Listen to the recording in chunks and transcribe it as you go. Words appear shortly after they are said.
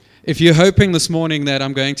If you're hoping this morning that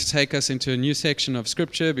I'm going to take us into a new section of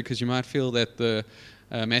Scripture because you might feel that the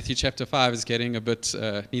Matthew chapter 5 is getting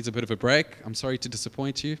needs a bit of a break, I'm sorry to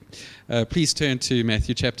disappoint you. Please turn to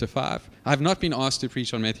Matthew chapter 5. I've not been asked to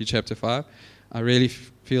preach on Matthew chapter 5. I really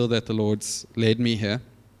feel that the Lord's led me here.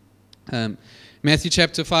 Matthew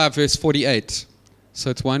chapter 5, verse 48.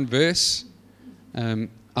 So it's one verse.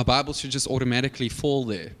 Our Bible should just automatically fall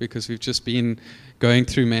there because we've just been going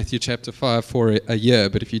through Matthew chapter 5 for a year.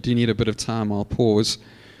 But if you do need a bit of time, I'll pause.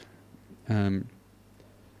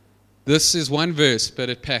 This is one verse, but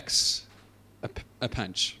it packs a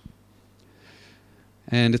punch.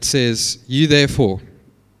 And it says, "You therefore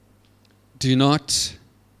do not..."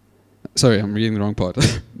 Sorry, I'm reading the wrong part.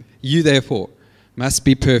 "You therefore must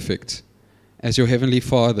be perfect, as your heavenly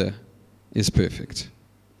Father is perfect."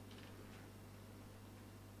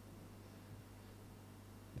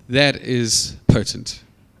 That is potent.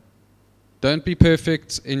 Don't be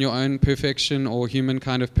perfect in your own perfection or human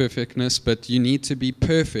kind of perfectness, but you need to be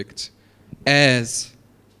perfect as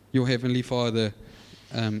your heavenly Father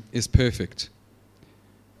is perfect.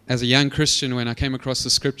 As a young Christian, when I came across the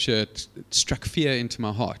scripture, it struck fear into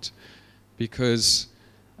my heart because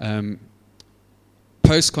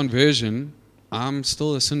post-conversion, I'm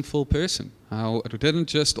still a sinful person. It didn't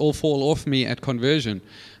just all fall off me at conversion.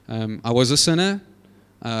 I was a sinner.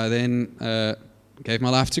 Then gave my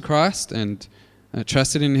life to Christ and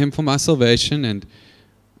trusted in Him for my salvation. And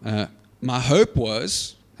my hope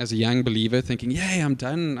was, as a young believer, thinking, "Yay, I'm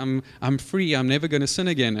done. I'm free. I'm never going to sin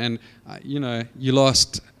again." And you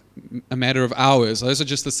lost a matter of hours. Those are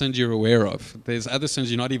just the sins you're aware of. There's other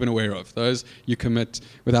sins you're not even aware of. Those you commit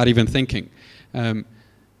without even thinking. And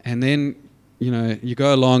then you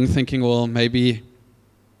go along thinking, well, maybe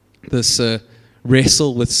this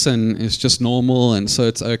wrestle with sin is just normal, and so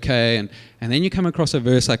it's okay. And then you come across a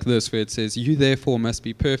verse like this where it says, "You therefore must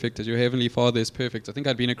be perfect as your heavenly Father is perfect." I think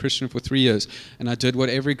I'd been a Christian for 3 years, and I did what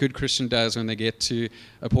every good Christian does when they get to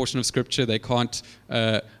a portion of Scripture they can't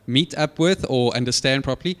meet up with or understand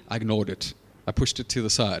properly. I ignored it. I pushed it to the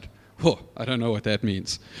side. I don't know what that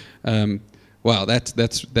means. Wow,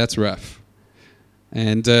 that's rough.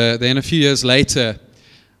 And then a few years later,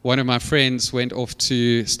 one of my friends went off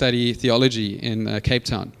to study theology in Cape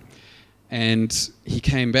Town, and he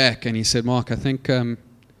came back and he said, "Mark, I think I'm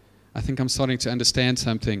starting to understand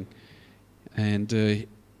something." And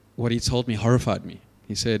what he told me horrified me.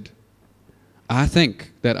 He said, "I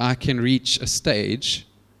think that I can reach a stage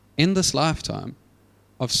in this lifetime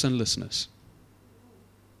of sinlessness."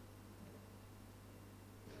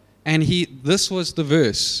 And this was the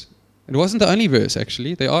verse. It wasn't the only verse,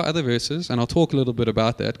 actually. There are other verses, and I'll talk a little bit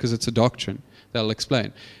about that because it's a doctrine that I'll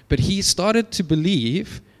explain. But he started to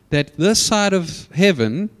believe that this side of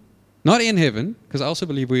heaven, not in heaven, because I also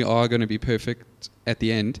believe we are going to be perfect at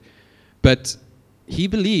the end, but he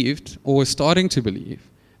believed, or was starting to believe,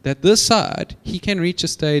 that this side, he can reach a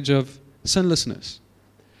stage of sinlessness.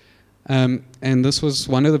 And this was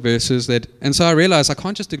one of the verses and so I realized I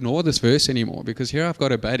can't just ignore this verse anymore, because here I've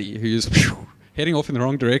got a buddy who's heading off in the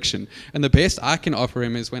wrong direction. And the best I can offer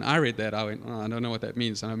him is when I read that, I went, I don't know what that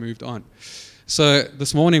means, and I moved on. So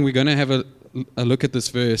this morning we're going to have a look at this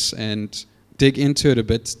verse and dig into it a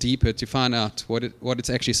bit deeper to find out what it's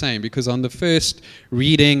actually saying. Because on the first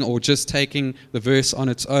reading, or just taking the verse on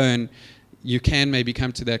its own, you can maybe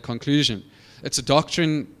come to that conclusion. It's a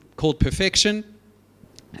doctrine called perfectionism,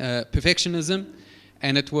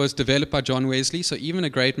 and it was developed by John Wesley, so even a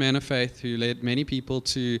great man of faith who led many people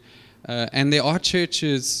to... and there are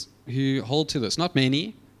churches who hold to this. Not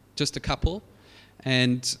many, just a couple.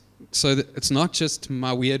 And so it's not just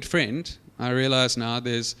my weird friend. I realize now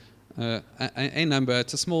there's a number,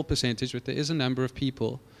 it's a small percentage, but there is a number of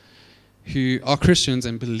people who are Christians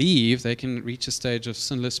and believe they can reach a stage of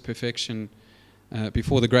sinless perfection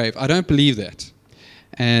before the grave. I don't believe that.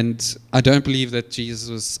 And I don't believe that Jesus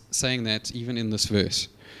was saying that even in this verse.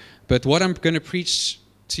 But what I'm going to preach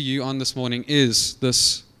to you on this morning is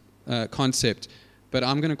this concept, but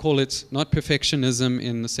I'm going to call it not perfectionism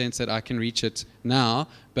in the sense that I can reach it now,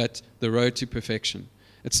 but the road to perfection.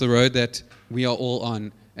 It's the road that we are all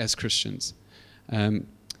on as Christians.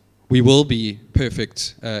 We will be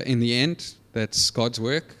perfect in the end. That's God's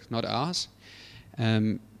work, not ours.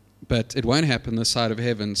 But it won't happen this side of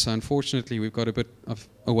heaven, so unfortunately we've got a bit of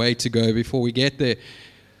a way to go before we get there.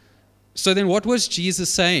 So then what was Jesus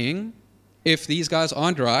saying if these guys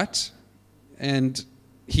aren't right? And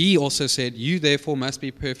he also said, "You therefore must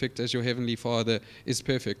be perfect as your heavenly Father is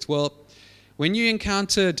perfect." Well, when you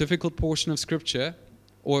encounter a difficult portion of Scripture,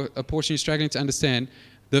 or a portion you're struggling to understand,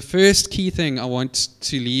 the first key thing I want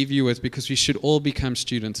to leave you with, because we should all become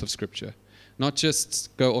students of Scripture. not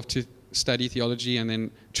just go off to study theology and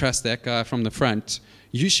then trust that guy from the front.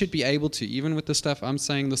 You should be able to, even with the stuff I'm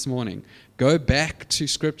saying this morning, go back to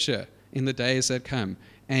Scripture in the days that come,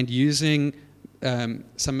 and using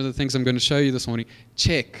some of the things I'm going to show you this morning,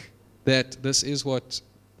 check that this is what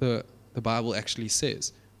the Bible actually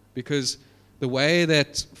says. Because the way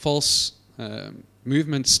that false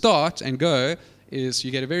movements start and go is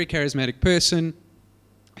you get a very charismatic person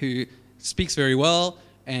who speaks very well,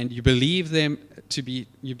 and you believe it to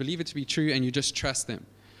be true, and you just trust them.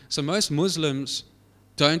 So most Muslims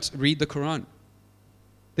don't read the Quran.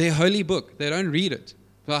 Their holy book, they don't read it.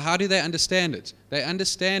 Well, how do they understand it? They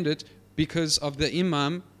understand it because of the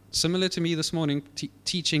imam, similar to me this morning,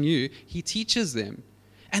 teaching you. He teaches them,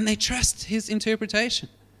 and they trust his interpretation.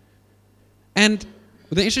 And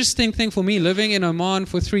the interesting thing for me, living in Oman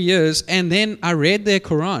for 3 years, and then I read their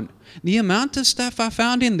Quran, the amount of stuff I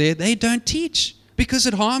found in there, they don't teach because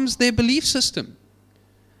it harms their belief system.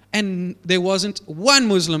 And there wasn't one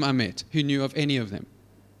Muslim I met who knew of any of them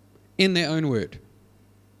in their own word.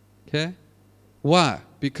 Okay? Why?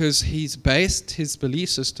 Because he's based his belief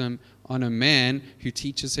system on a man who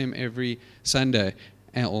teaches him every Sunday,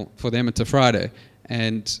 or for them it's a Friday.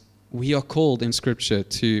 And we are called in Scripture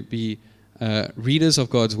to be readers of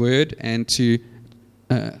God's word, and to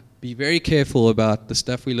be very careful about the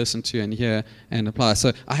stuff we listen to and hear and apply.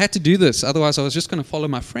 So I had to do this, otherwise I was just going to follow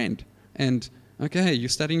my friend. And okay, you're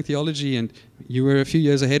studying theology and you were a few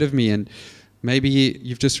years ahead of me, and maybe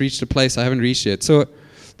you've just reached a place I haven't reached yet. So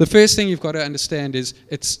the first thing you've got to understand is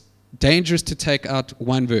it's dangerous to take out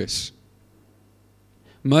one verse.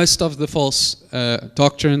 Most of the false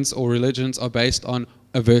doctrines or religions are based on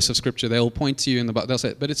a verse of Scripture. They'll point to you in the Bible. They'll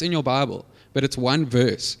say, but it's in your Bible. But it's one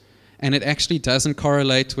verse. And it actually doesn't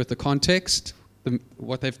correlate with the context,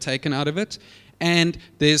 what they've taken out of it. And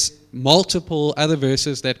there's multiple other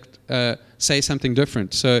verses that say something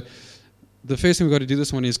different. So the first thing we've got to do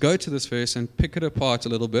this one is go to this verse and pick it apart a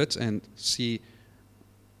little bit and see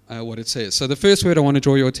what it says. So the first word I want to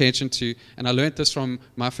draw your attention to, and I learned this from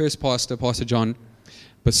my first pastor, Pastor John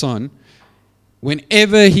Basson.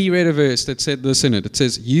 Whenever he read a verse that said this in it, it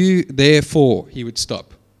says, you therefore, he would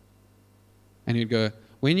stop. And he'd go,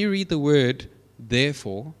 when you read the word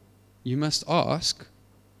therefore, you must ask,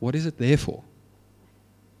 what is it there for?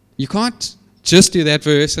 You can't just do that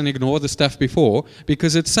verse and ignore the stuff before,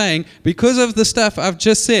 because it's saying, because of the stuff I've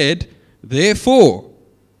just said, therefore.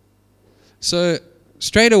 So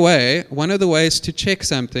straight away, one of the ways to check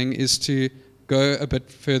something is to go a bit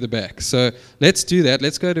further back. So let's do that.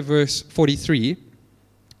 Let's go to verse 43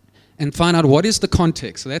 and find out what is the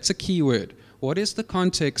context. So that's a key word. What is the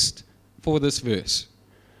context for this verse?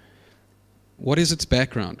 What is its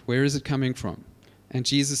background? Where is it coming from? And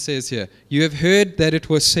Jesus says here, you have heard that it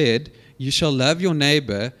was said, you shall love your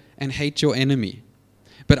neighbor and hate your enemy.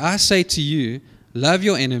 But I say to you, love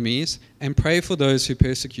your enemies and pray for those who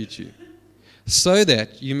persecute you, so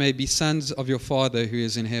that you may be sons of your Father who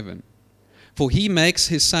is in heaven. For he makes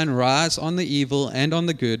his sun rise on the evil and on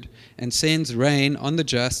the good, and sends rain on the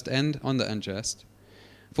just and on the unjust.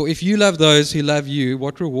 For if you love those who love you,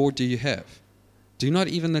 what reward do you have? Do not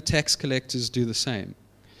even the tax collectors do the same?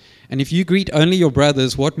 And if you greet only your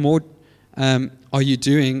brothers, what more are you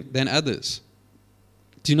doing than others?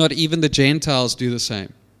 Do not even the Gentiles do the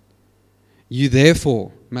same? You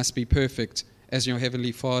therefore must be perfect, as your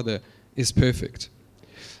heavenly Father is perfect.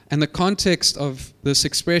 And the context of this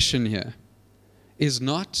expression here is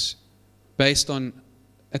not based on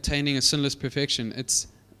attaining a sinless perfection. It's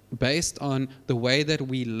based on the way that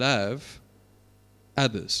we love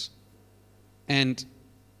others. And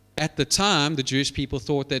at the time, the Jewish people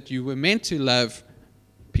thought that you were meant to love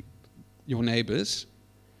your neighbors,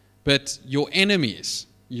 but your enemies,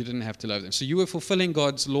 you didn't have to love them. So you were fulfilling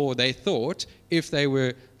God's law, they thought, if they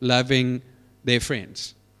were loving their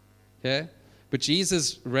friends. Okay? But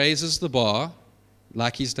Jesus raises the bar,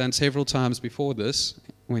 like he's done several times before this,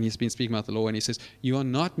 when he's been speaking about the law, and he says, you are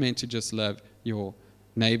not meant to just love your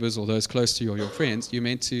neighbors or those close to you or your friends. You're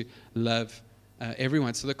meant to love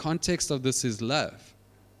everyone. So the context of this is love.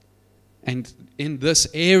 And in this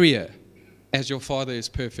area, as your Father is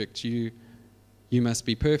perfect, you must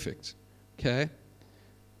be perfect. Okay?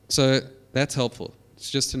 So that's helpful. It's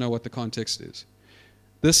just to know what the context is.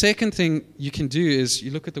 The second thing you can do is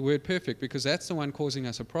you look at the word perfect, because that's the one causing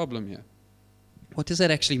us a problem here. What does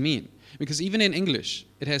that actually mean? Because even in English,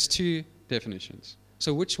 it has two definitions.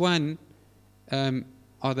 So which one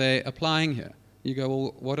are they applying here? You go,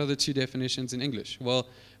 well, what are the two definitions in English? Well,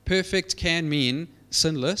 perfect can mean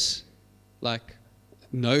sinless, like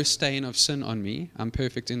no stain of sin on me. I'm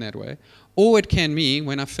perfect in that way. Or it can mean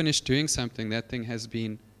when I finish doing something, that thing has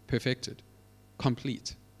been perfected.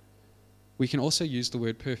 complete. We can also use the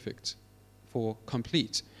word perfect for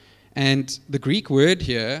complete. And the Greek word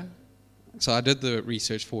here, so I did the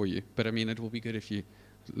research for you, but I mean, it will be good if you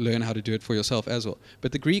learn how to do it for yourself as well.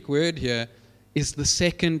 But the Greek word here is the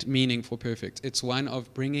second meaning for perfect. It's one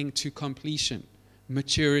of bringing to completion,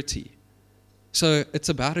 maturity. So it's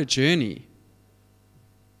about a journey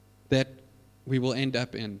that we will end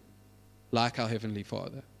up in, like our Heavenly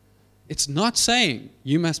Father. It's not saying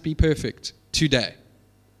you must be perfect today.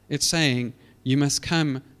 It's saying you must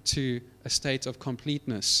come to a state of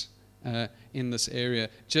completeness in this area,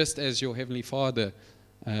 just as your Heavenly Father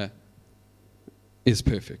is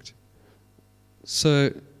perfect.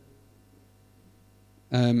 So,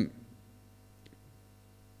 but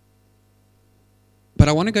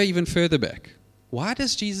I want to go even further back. Why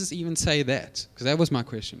does Jesus even say that? Because that was my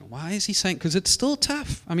question. Why is he saying? Because it's still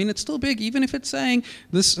tough. I mean, it's still big. Even if it's saying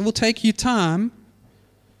this will take you time,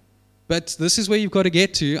 but this is where you've got to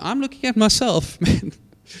get to. I'm looking at myself, man.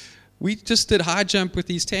 We just did high jump with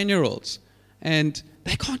these 10-year-olds, and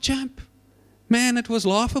they can't jump. Man, it was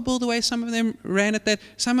laughable the way some of them ran at that.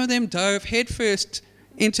 Some of them dove headfirst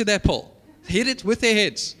into that pole, hit it with their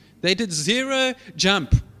heads. They did 0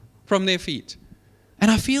 jump from their feet. And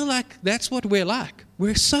I feel like that's what we're like.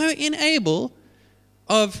 We're so unable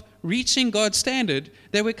of reaching God's standard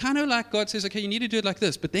that we're kind of like, God says, okay, you need to do it like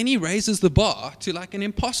this. But then he raises the bar to like an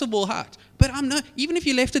impossible height. But I'm not, even if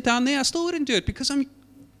you left it down there, I still wouldn't do it because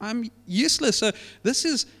I'm useless. So this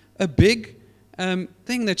is a big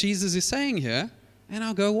thing that Jesus is saying here. And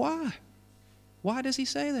I'll go, why? Why does he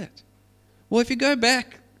say that? Well, if you go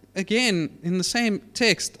back again in the same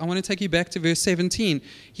text, I want to take you back to verse 17.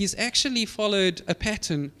 He's actually followed a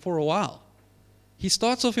pattern for a while. He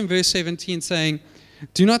starts off in verse 17 saying,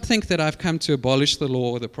 do not think that I've come to abolish the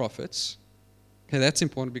law or the prophets. Okay, that's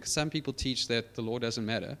important because some people teach that the law doesn't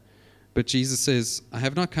matter. But Jesus says, I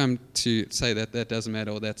have not come to say that that doesn't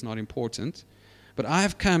matter or that's not important, but I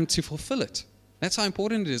have come to fulfill it. That's how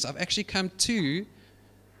important it is. I've actually come to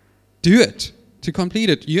do it, to complete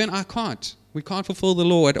it. You and I can't. We can't fulfill the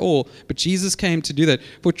law at all, but Jesus came to do that.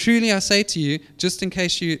 For truly I say to you, just in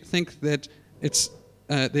case you think that it's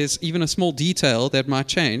there's even a small detail that might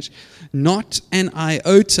change, not an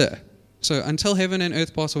iota. So until heaven and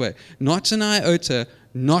earth pass away, not an iota,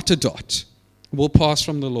 not a dot will pass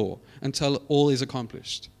from the law until all is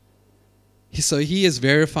accomplished. So he is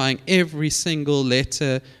verifying every single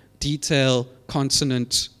letter, detail,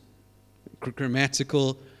 consonant,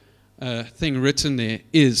 grammatical thing written there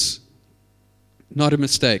is not a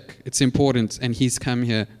mistake. It's important, and he's come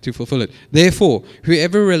here to fulfill it. Therefore,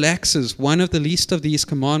 whoever relaxes one of the least of these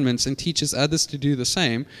commandments and teaches others to do the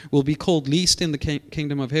same will be called least in the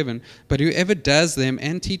kingdom of heaven. But whoever does them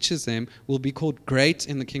and teaches them will be called great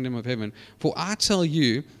in the kingdom of heaven. For I tell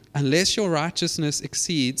you, unless your righteousness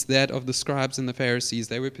exceeds that of the scribes and the Pharisees,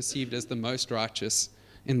 they were perceived as the most righteous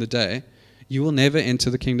in the day, you will never enter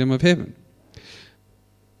the kingdom of heaven.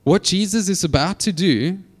 What Jesus is about to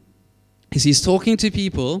do is he's talking to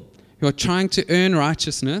people who are trying to earn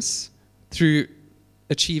righteousness through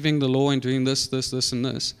achieving the law and doing this, and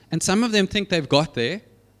this. And some of them think they've got there,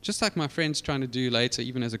 just like my friend's trying to do later,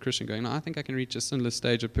 even as a Christian, going, no, I think I can reach a similar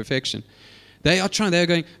stage of perfection. They're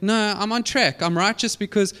going, no, I'm on track. I'm righteous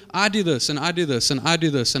because I do this, and I do this, and I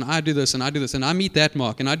do this, and I do this, and I do this, and I meet that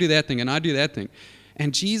mark, and I do that thing, and I do that thing.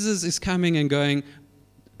 And Jesus is coming and going,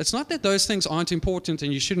 it's not that those things aren't important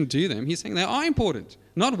and you shouldn't do them. He's saying they are important.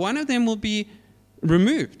 Not one of them will be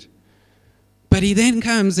removed. But he then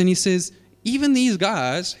comes and he says, even these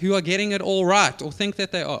guys who are getting it all right or think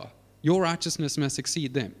that they are, your righteousness must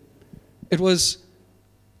exceed them. It was,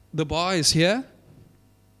 the bar is here,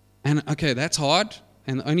 and okay, that's hard,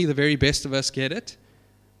 and only the very best of us get it,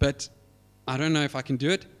 but I don't know if I can do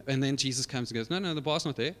it. And then Jesus comes and goes, no, the bar's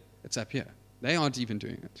not there. It's up here. They aren't even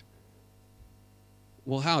doing it.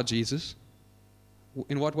 Well, how, Jesus?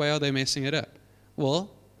 In what way are they messing it up?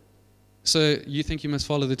 Well, so you think you must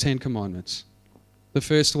follow the 10 commandments. The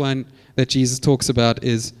first one that Jesus talks about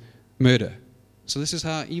is murder. So this is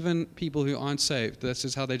how even people who aren't saved, this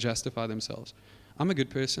is how they justify themselves. I'm a good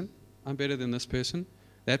person. I'm better than this person.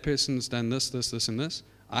 That person's done this, and this.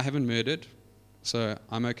 I haven't murdered, so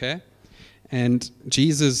I'm okay. And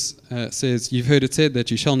Jesus says, you've heard it said that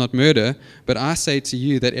you shall not murder, but I say to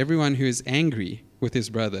you that everyone who is angry with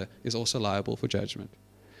his brother is also liable for judgment.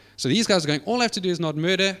 So these guys are going, all I have to do is not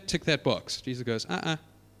murder, tick that box. Jesus goes,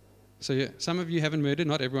 So yeah, some of you haven't murdered,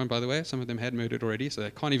 not everyone, by the way. Some of them had murdered already, so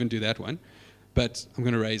they can't even do that one. But I'm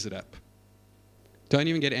going to raise it up. Don't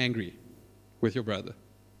even get angry with your brother.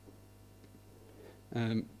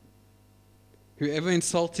 Whoever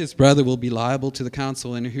insults his brother will be liable to the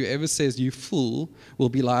council, and whoever says, you fool, will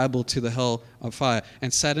be liable to the hell of fire.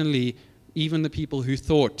 And suddenly, even the people who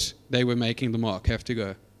thought they were making the mark have to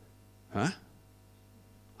go, huh?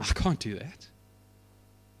 I can't do that.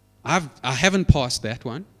 I haven't passed that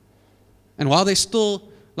one. And while they're still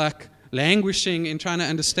like languishing in trying to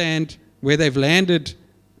understand where they've landed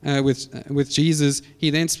with Jesus, he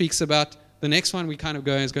then speaks about the next one. We kind of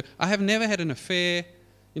go, I have never had an affair.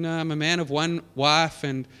 I'm a man of one wife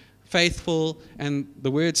and faithful, and the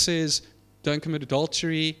word says don't commit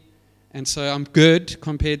adultery, and so I'm good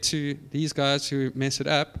compared to these guys who mess it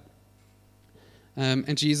up.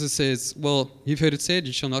 And Jesus says, well, you've heard it said,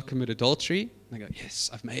 you shall not commit adultery. And they go, yes,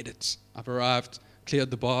 I've made it. I've arrived, cleared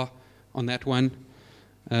the bar on that one.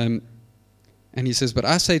 And he says, but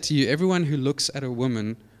I say to you, everyone who looks at a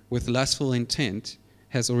woman with lustful intent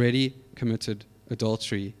has already committed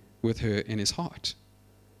adultery with her in his heart.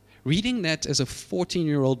 Reading that as a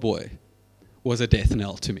 14-year-old boy was a death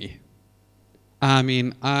knell to me. I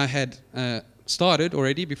mean, I had started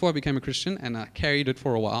already, before I became a Christian, and I carried it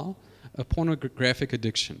for a while, a pornographic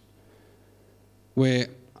addiction, where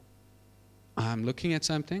I'm looking at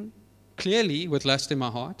something, clearly with lust in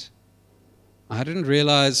my heart. I didn't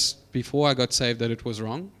realize before I got saved that it was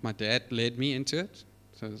wrong. My dad led me into it.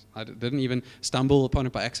 So I didn't even stumble upon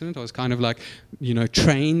it by accident. I was kind of like,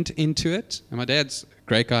 trained into it. And my dad's a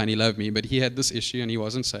great guy and he loved me, but he had this issue and he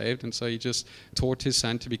wasn't saved. And so he just taught his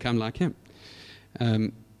son to become like him.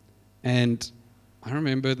 And I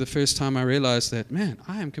remember the first time I realized that, man,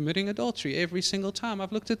 I am committing adultery every single time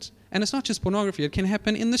I've looked at, and it's not just pornography. It can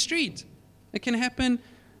happen in the street. It can happen,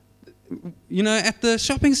 at the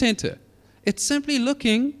shopping center. It's simply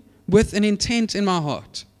looking with an intent in my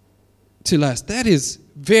heart to lust. That is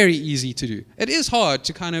very easy to do. It is hard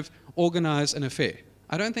to kind of organize an affair.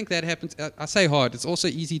 I don't think that happens. I say hard. It's also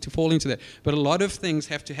easy to fall into that. But a lot of things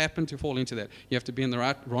have to happen to fall into that. You have to be in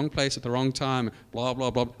the wrong place at the wrong time, blah,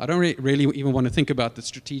 blah, blah. I don't really even want to think about the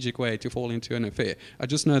strategic way to fall into an affair. I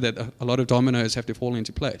just know that a lot of dominoes have to fall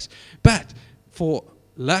into place. But for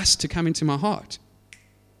lust to come into my heart,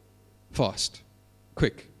 fast,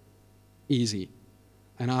 quick, easy.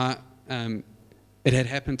 And it had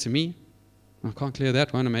happened to me. I can't clear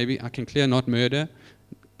that one. Or maybe I can clear not murder.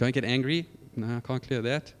 Don't get angry. No, I can't clear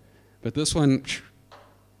that. But this one,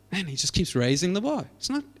 man, he just keeps raising the bar. It's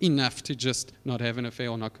not enough to just not have an affair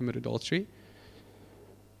or not commit adultery.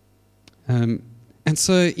 And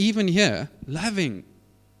so even here, loving.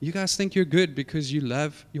 You guys think you're good because you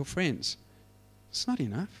love your friends. It's not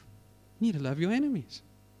enough. You need to love your enemies.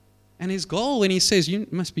 And his goal when he says, you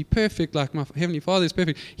must be perfect like my Heavenly Father is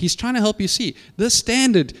perfect, he's trying to help you see this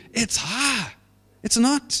standard, it's high. It's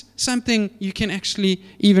not something you can actually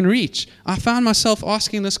even reach. I found myself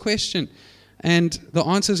asking this question, and the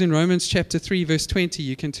answer's in Romans chapter 3, verse 20.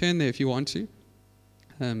 You can turn there if you want to.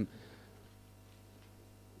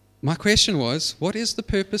 My question was, what is the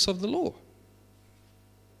purpose of the law?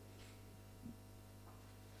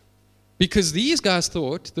 Because these guys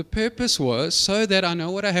thought the purpose was so that I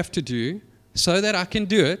know what I have to do, so that I can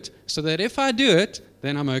do it, so that if I do it,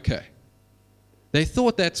 then I'm okay. They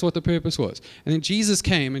thought that's what the purpose was. And then Jesus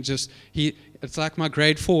came and it's like my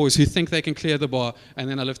grade 4s who think they can clear the bar, and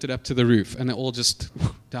then I lift it up to the roof, and they're all just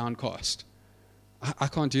downcast. I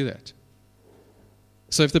can't do that.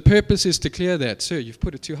 So if the purpose is to clear that, sir, you've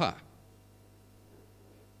put it too high.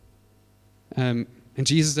 And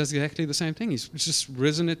Jesus does exactly the same thing. He's just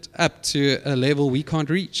risen it up to a level we can't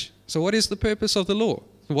reach. So what is the purpose of the law?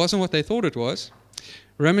 It wasn't what they thought it was.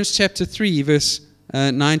 Romans chapter 3, verse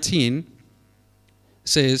 19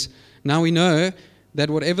 says, now we know that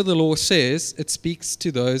whatever the law says, it speaks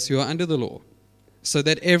to those who are under the law, so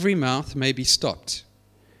that every mouth may be stopped,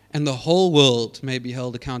 and the whole world may be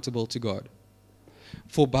held accountable to God.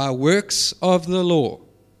 For by works of the law,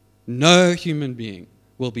 no human being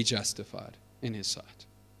will be justified in his sight.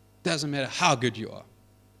 Doesn't matter how good you are.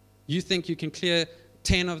 You think you can clear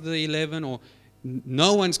 10 of the 11, or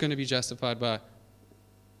no one's going to be justified by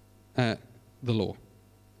the law.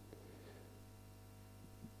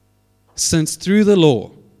 Since through the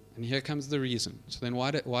law, and here comes the reason. So then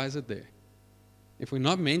why is it there? If we're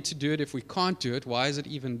not meant to do it, if we can't do it, why is it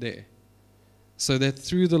even there? So that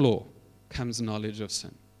through the law comes knowledge of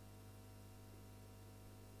sin.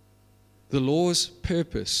 The law's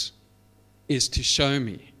purpose is to show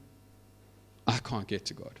me I can't get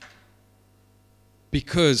to God.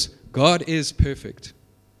 Because God is perfect.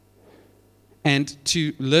 And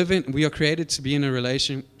to live in, we are created to be in a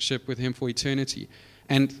relationship with Him for eternity.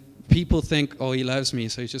 And people think, oh, He loves me,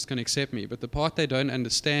 so He's just going to accept me. But the part they don't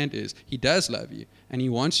understand is He does love you, and He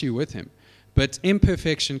wants you with Him. But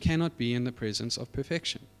imperfection cannot be in the presence of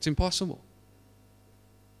perfection. It's impossible.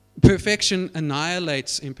 Perfection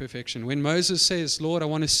annihilates imperfection. When Moses says, Lord, I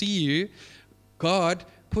want to see you, God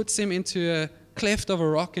puts him into a cleft of a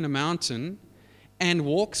rock in a mountain and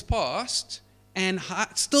walks past and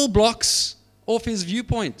still blocks off his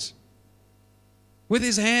viewpoint with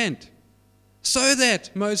his hand so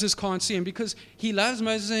that Moses can't see him, because he loves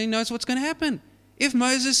Moses and he knows what's going to happen. If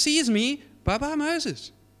Moses sees me, bye-bye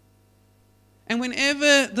Moses. And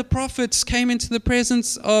whenever the prophets came into the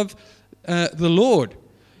presence of the Lord,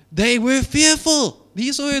 they were fearful.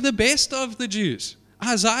 These were the best of the Jews.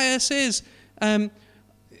 Isaiah says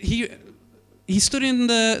he stood in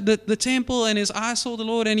the temple and his eyes saw the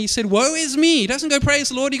Lord and he said, woe is me. He doesn't go praise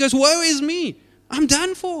the Lord. He goes, woe is me. I'm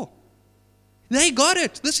done for. They got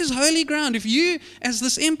it. This is holy ground. If you, as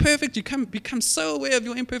this imperfect, you become so aware of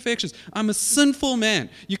your imperfections. I'm a sinful man.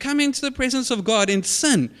 You come into the presence of God in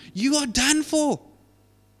sin. You are done for.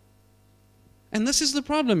 And this is the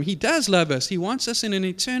problem. He does love us. He wants us in an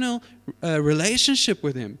eternal relationship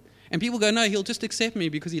with him. And people go, no, he'll just accept me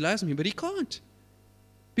because he loves me. But he can't.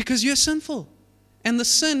 Because you're sinful. And the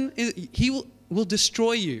sin, he will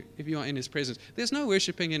destroy you if you are in his presence. There's no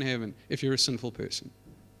worshiping in heaven if you're a sinful person.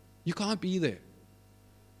 You can't be there.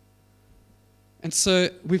 And so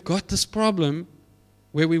we've got this problem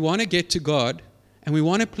where we want to get to God and we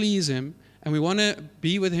want to please him and we want to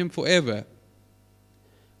be with him forever.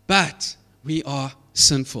 But we are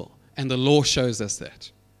sinful. And the law shows us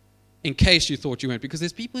that. In case you thought you weren't. Because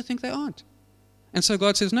there's people who think they aren't. And so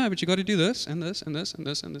God says, no, but you got to do this and this and this and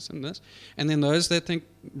this and this and this. And then those that think,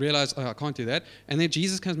 realize, oh, I can't do that. And then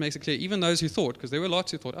Jesus comes and makes it clear, even those who thought, because there were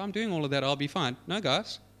lots who thought, oh, I'm doing all of that, I'll be fine. No,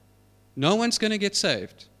 guys. No one's going to get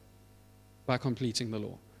saved by completing the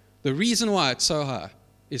law. The reason why it's so high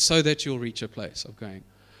is so that you'll reach a place of going,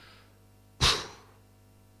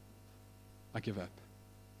 I give up.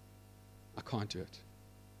 I can't do it.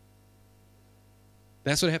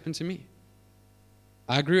 That's what happened to me.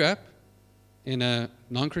 I grew up in a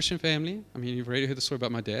non-Christian family. I mean, you've already heard the story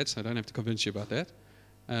about my dad, so I don't have to convince you about that.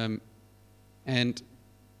 And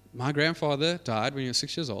my grandfather died when he was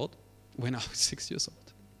 6 years old, when I was 6 years old.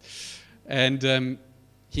 And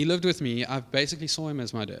he lived with me. I basically saw him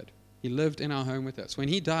as my dad. He lived in our home with us. When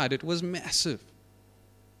he died, it was massive.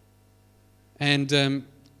 And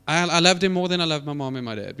I loved him more than I loved my mom and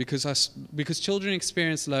my dad because children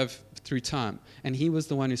experience love through time. And he was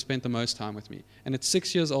the one who spent the most time with me. And at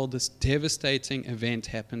 6 years old, this devastating event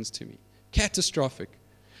happens to me. Catastrophic.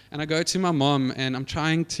 And I go to my mom and I'm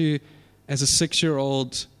trying to, as a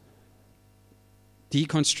 6-year-old,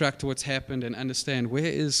 deconstruct what's happened and understand, where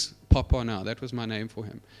is Papa now? That was my name for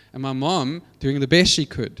him. And my mom, doing the best she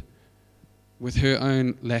could with her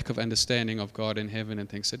own lack of understanding of God and heaven and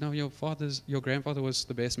things, said, no, your grandfather was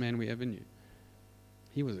the best man we ever knew.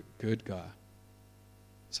 He was a good guy.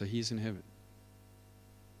 So he's in heaven.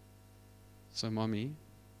 So mommy,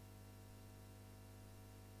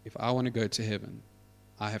 if I want to go to heaven,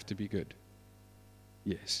 I have to be good.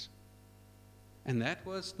 Yes. And that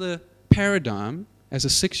was the paradigm as a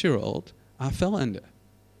 6-year-old I fell under.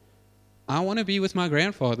 I want to be with my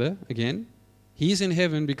grandfather again. He's in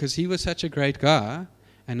heaven because he was such a great guy,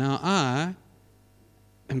 and now I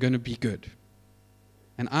am going to be good.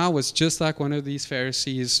 And I was just like one of these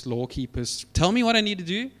Pharisees, law keepers. Tell me what I need to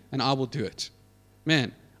do, and I will do it.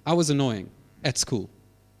 Man, I was annoying at school.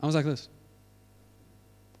 I was like this.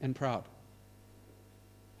 And proud.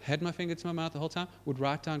 Had my finger to my mouth the whole time, would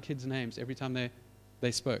write down kids' names every time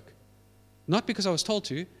they spoke. Not because I was told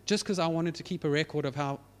to, just because I wanted to keep a record of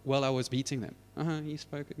how well I was beating them. He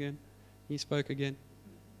spoke again. He spoke again.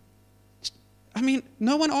 I mean,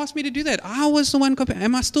 no one asked me to do that. I was the one comparing.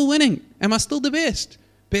 Am I still winning? Am I still the best?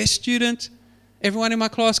 Best student. Everyone in my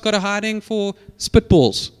class got a hiding for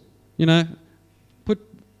spitballs. You know, put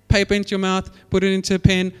paper into your mouth, put it into a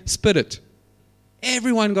pen, spit it.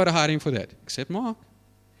 Everyone got a hiding for that, except Mark.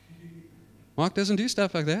 Mark doesn't do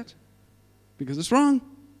stuff like that because it's wrong.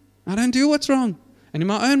 I don't do what's wrong. And in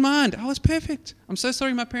my own mind, I was perfect. I'm so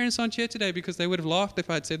sorry my parents aren't here today because they would have laughed if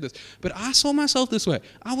I had said this. But I saw myself this way.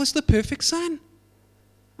 I was the perfect son.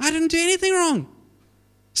 I didn't do anything wrong.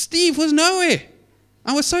 Steve was nowhere.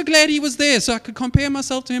 I was so glad he was there so I could compare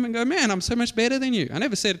myself to him and go, man, I'm so much better than you. I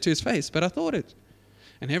never said it to his face, but I thought it.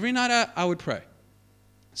 And every night I would pray.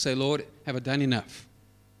 Say, Lord, have I done enough?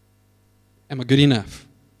 Am I good enough?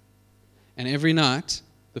 And every night,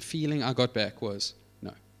 the feeling I got back was,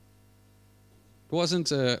 no. It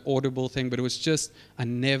wasn't an audible thing, but it was just, I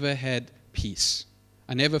never had peace.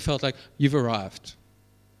 I never felt like, you've arrived.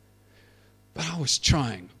 But I was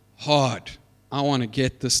trying hard. I want to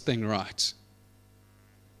get this thing right.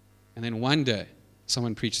 And then one day,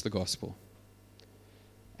 someone preached the gospel.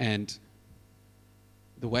 And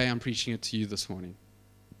the way I'm preaching it to you this morning,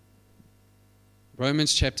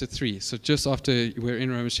 Romans chapter 3. So just after we're in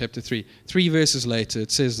Romans chapter 3, 3 verses later, it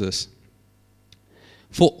says this.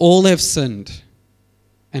 For all have sinned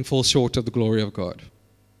and fall short of the glory of God.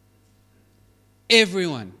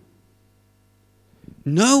 Everyone.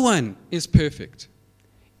 No one is perfect.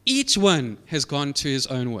 Each one has gone to his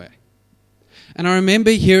own way. And I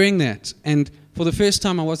remember hearing that, and for the first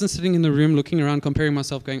time, I wasn't sitting in the room looking around, comparing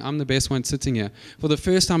myself, going, I'm the best one sitting here. For the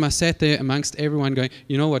first time, I sat there amongst everyone going,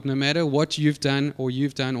 you know what, no matter what you've done, or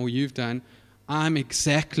you've done, or you've done, I'm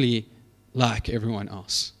exactly like everyone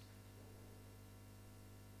else.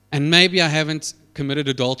 And maybe I haven't committed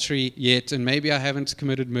adultery yet, and maybe I haven't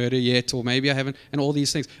committed murder yet, or maybe I haven't, and all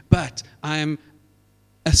these things. But I am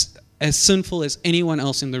as sinful as anyone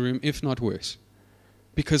else in the room, if not worse.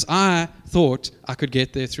 Because I thought I could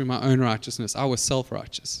get there through my own righteousness. I was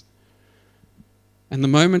self-righteous. And the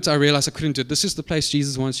moment I realized I couldn't do it, this is the place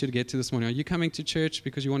Jesus wants you to get to this morning. Are you coming to church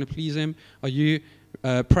because you want to please Him? Are you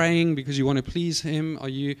praying because you want to please Him? Are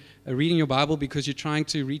you reading your Bible because you're trying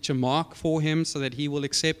to reach a mark for Him so that He will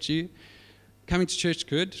accept you? Coming to church,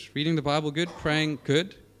 good. Reading the Bible, good. Praying,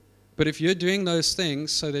 good. But if you're doing those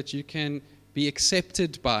things so that you can be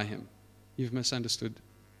accepted by Him, you've misunderstood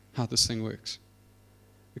how this thing works.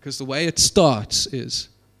 Because the way it starts is,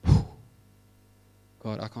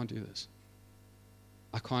 God, I can't do this.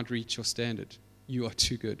 I can't reach your standard. You are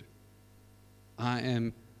too good. I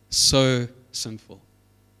am so sinful.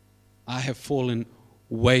 I have fallen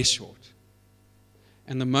way short.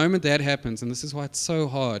 And the moment that happens, and this is why it's so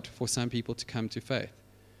hard for some people to come to faith,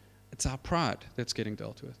 it's our pride that's getting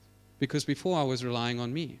dealt with. Because before I was relying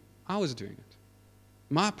on me. I was doing it.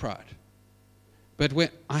 My pride. But when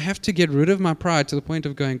I have to get rid of my pride to the point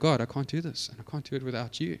of going, God, I can't do this, and I can't do it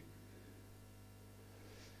without you.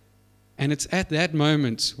 And it's at that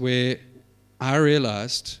moment where I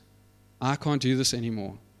realized I can't do this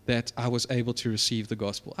anymore, that I was able to receive the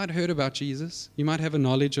gospel. I'd heard about Jesus. You might have a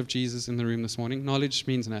knowledge of Jesus in the room this morning. Knowledge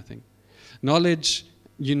means nothing. Knowledge,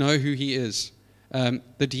 you know who He is.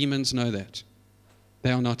 The demons know that.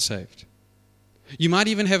 They are not saved. You might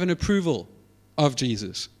even have an approval of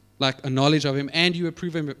Jesus, like a knowledge of Him, and you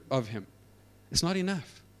approve of Him. It's not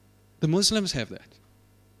enough. The Muslims have that.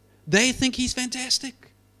 They think He's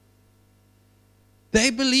fantastic.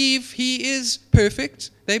 They believe He is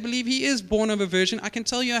perfect. They believe He is born of a virgin. I can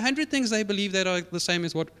tell you 100 things they believe that are the same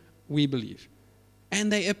as what we believe.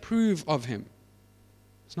 And they approve of Him.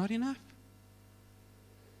 It's not enough.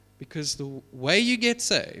 Because the way you get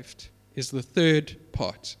saved is the third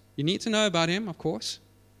part. You need to know about Him, of course.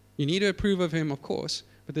 You need to approve of Him, of course.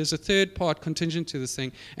 But there's a third part contingent to this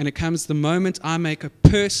thing, and it comes the moment I make a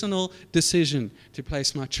personal decision to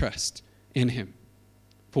place my trust in Him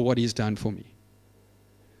for what He's done for me.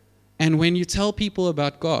 And when you tell people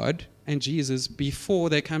about God and Jesus before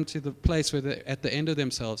they come to the place where they're at the end of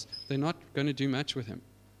themselves, they're not going to do much with Him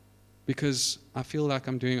because I feel like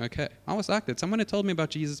I'm doing okay. I was like that. Someone had told me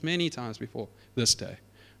about Jesus many times before this day.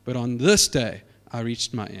 But on this day, I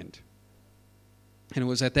reached my end. And it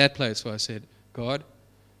was at that place where I said, God,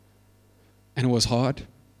 and it was hard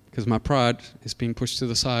because my pride is being pushed to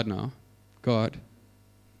the side now. God,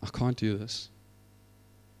 I can't do this.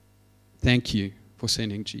 Thank you for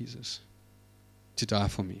sending Jesus to die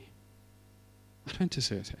for me. I don't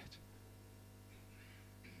deserve that.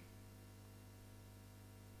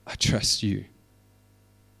 I trust you.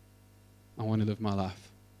 I want to live my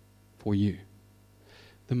life for you.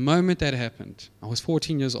 The moment that happened, I was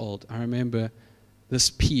 14 years old. I remember this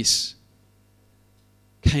peace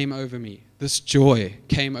came over me. This joy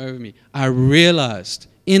came over me. I realized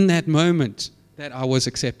in that moment that I was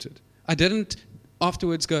accepted. I didn't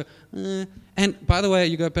afterwards go, and by the way,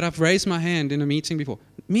 you go, but I've raised my hand in a meeting before.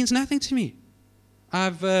 It means nothing to me.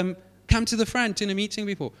 I've come to the front in a meeting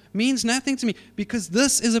before. It means nothing to me because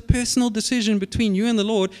this is a personal decision between you and the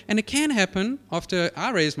Lord, and it can happen after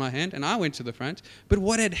I raised my hand and I went to the front. But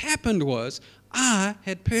what had happened was I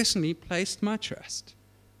had personally placed my trust,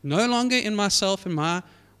 no longer in myself and my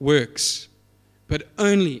works, but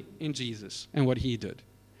only in Jesus and what He did.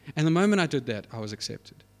 And the moment I did that, I was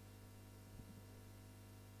accepted.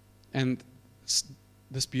 And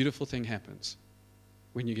this beautiful thing happens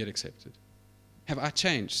when you get accepted. Have I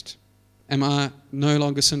changed? Am I no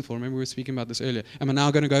longer sinful? Remember we were speaking about this earlier. Am I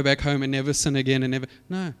now going to go back home and never sin again and never?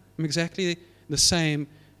 No, I'm exactly the same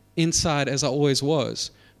inside as I always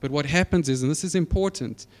was. But what happens is, and this is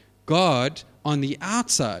important, God on the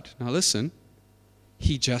outside, now listen,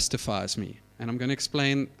 He justifies me. And I'm going to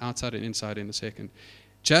explain outside and inside in a second.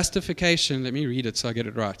 Justification, let me read it so I get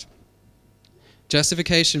it right.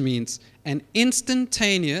 Justification means an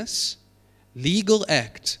instantaneous legal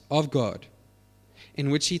act of God in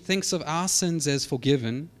which he thinks of our sins as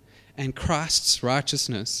forgiven and Christ's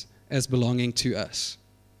righteousness as belonging to us,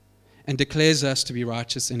 and declares us to be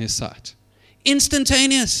righteous in his sight.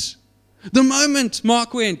 Instantaneous. The moment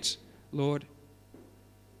Mark went, Lord,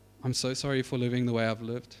 I'm so sorry for living the way I've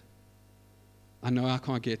lived. I know I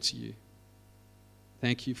can't get to you.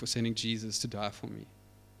 Thank you for sending Jesus to die for me.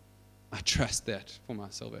 I trust that for my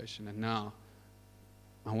salvation, and now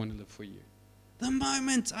I want to live for you. The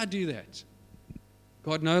moment I do that,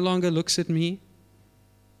 God no longer looks at me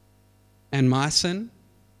and my sin,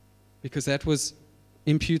 because that was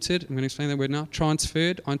imputed, I'm going to explain that word now,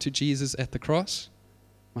 transferred onto Jesus at the cross.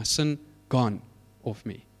 My sin gone off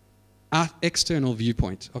me. Our external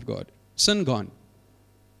viewpoint of God. Sin gone.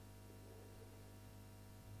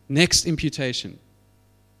 Next imputation.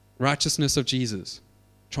 Righteousness of Jesus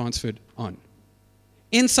transferred on.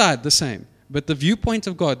 Inside the same, but the viewpoint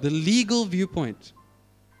of God, the legal viewpoint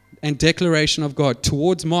and declaration of God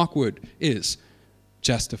towards Mark Wood is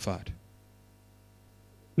justified.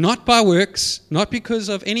 Not by works, not because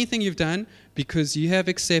of anything you've done, because you have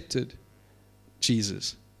accepted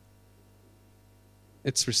Jesus.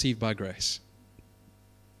 It's received by grace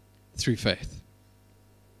through faith.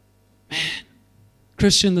 Man,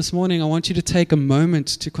 Christian, this morning I want you to take a moment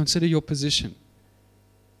to consider your position.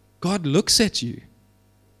 God looks at you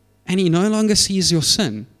and he no longer sees your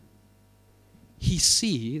sin. He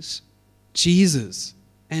sees Jesus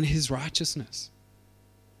and his righteousness.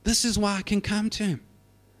 This is why I can come to him.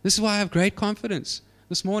 This is why I have great confidence.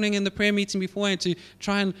 This morning in the prayer meeting beforehand, to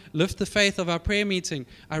try and lift the faith of our prayer meeting,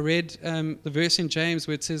 I read the verse in James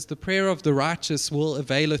where it says, the prayer of the righteous will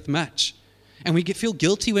availeth much. And we feel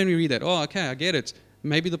guilty when we read that. Oh, okay, I get it.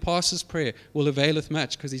 Maybe the pastor's prayer will availeth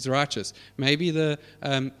much because he's righteous. Maybe the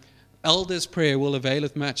elder's prayer will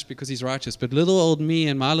availeth much because he's righteous. But little old me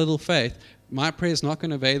and my little faith, my prayer is not going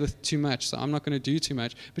to availeth too much, so I'm not going to do too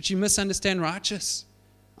much. But you misunderstand righteous.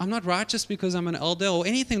 I'm not righteous because I'm an elder or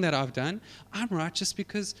anything that I've done. I'm righteous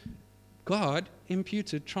because God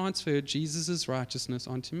imputed, transferred Jesus' righteousness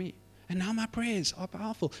onto me. And now my prayers are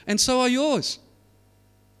powerful. And so are yours.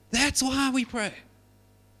 That's why we pray.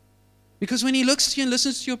 Because when he looks to you and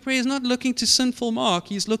listens to your prayer, he's not looking to sinful Mark.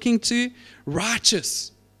 He's looking to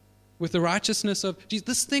righteous. With the righteousness of Jesus.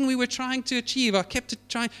 This thing we were trying to achieve, I kept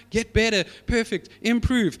trying to get better, perfect,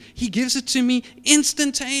 improve. He gives it to me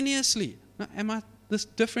instantaneously. Now, am I this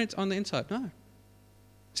different on the inside? No.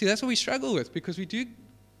 See, that's what we struggle with, because we do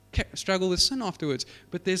struggle with sin afterwards.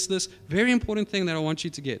 But there's this very important thing that I want you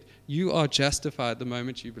to get. You are justified the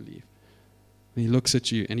moment you believe. And he looks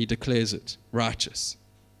at you and he declares it righteous.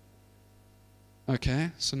 Okay,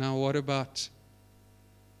 so now what about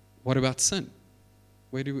sin?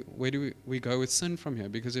 Where do we go with sin from here?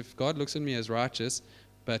 Because if God looks at me as righteous,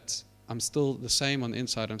 but I'm still the same on the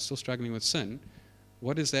inside, I'm still struggling with sin,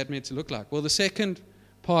 what is that meant to look like? Well, the second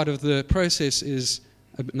part of the process is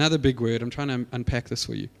another big word. I'm trying to unpack this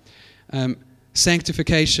for you.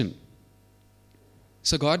 Sanctification.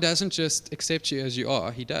 So God doesn't just accept you as you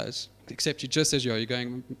are. He does accept you just as you are. You're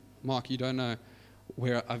going, Mark, you don't know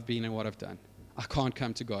where I've been and what I've done. I can't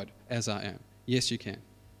come to God as I am. Yes, you can.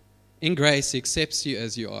 In grace, he accepts you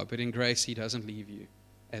as you are, but in grace, he doesn't leave you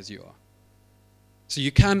as you are. So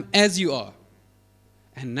you come as you are.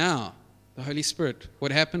 And now, the Holy Spirit,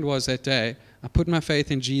 what happened was that day, I put my faith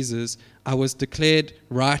in Jesus. I was declared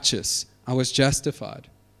righteous. I was justified.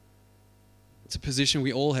 It's a position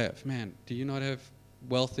we all have. Man, do you not have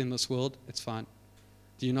wealth in this world? It's fine.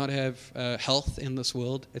 Do you not have health in this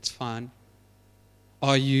world? It's fine.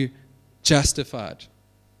 Are you justified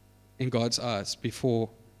in God's eyes before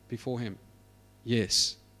him?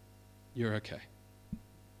 Yes, you're okay.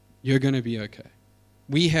 You're going to be okay.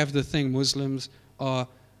 We have the thing Muslims are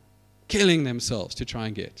killing themselves to try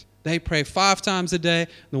and get. They pray 5 times a day.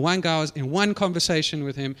 The one guy was in one conversation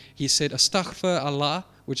with him. He said, Astaghfir Allah,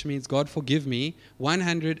 which means God forgive me,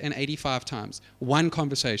 185 times. One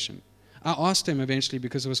conversation. I asked him eventually,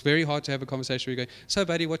 because it was very hard to have a conversation where you go, so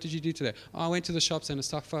buddy, what did you do today? Oh, I went to the shops and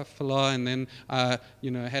astaghfirullah, and then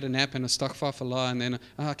had a nap and astaghfirullah, and then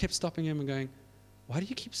I kept stopping him and going, why do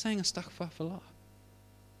you keep saying astaghfirullah?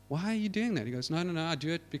 Why are you doing that? He goes, no, I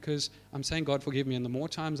do it because I'm saying God forgive me, and the more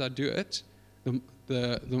times I do it,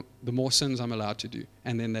 the more sins I'm allowed to do,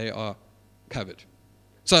 and then they are covered.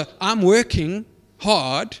 So I'm working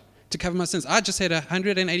hard to cover my sins. I just said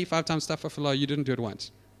 185 times astaghfirullah. You didn't do it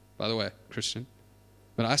once. By the way, Christian.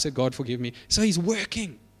 But I said, God forgive me. So he's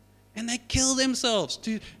working. And they kill themselves.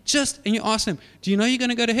 And you ask them, do you know you're going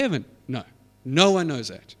to go to heaven? No. No one knows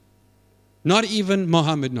that. Not even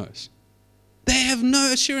Muhammad knows. They have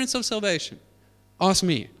no assurance of salvation. Ask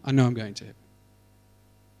me. I know I'm going to heaven.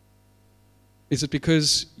 Is it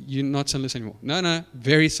because you're not sinless anymore? No,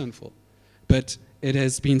 very sinful. But it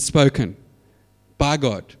has been spoken by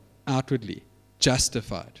God outwardly,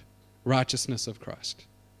 justified, righteousness of Christ.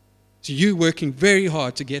 So you're working very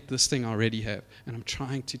hard to get this thing I already have. And I'm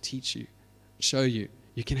trying to teach you, show you,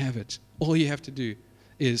 you can have it. All you have to do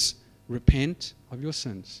is repent of your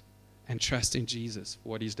sins and trust in Jesus for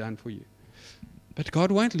what he's done for you. But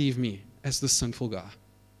God won't leave me as the sinful guy.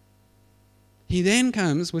 He then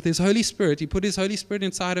comes with his Holy Spirit. He put his Holy Spirit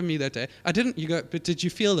inside of me that day. You go, but did you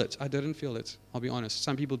feel it? I didn't feel it. I'll be honest.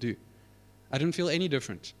 Some people do. I didn't feel any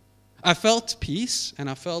different. I felt peace and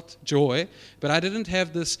I felt joy, but I didn't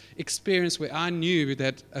have this experience where I knew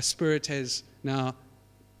that a spirit has now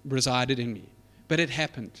resided in me. But it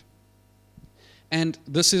happened. And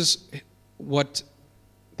this is what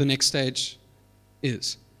the next stage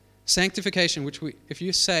is. Sanctification, which if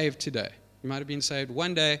you're saved today, you might have been saved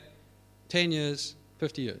one day, 10 years,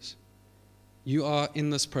 50 years. You are in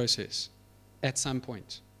this process at some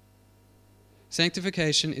point.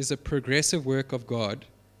 Sanctification is a progressive work of God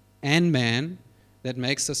and man that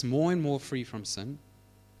makes us more and more free from sin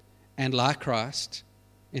and like Christ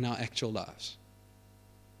in our actual lives.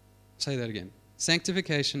 Say that again.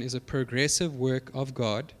 Sanctification is a progressive work of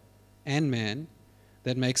God and man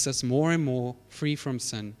that makes us more and more free from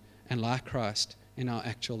sin and like Christ in our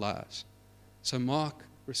actual lives. So Mark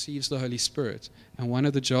receives the Holy Spirit, and one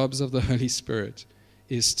of the jobs of the Holy Spirit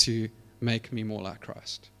is to make me more like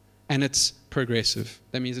Christ. And it's progressive.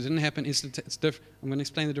 That means it didn't happen instantly. It's different. I'm going to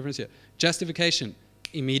explain the difference here. Justification,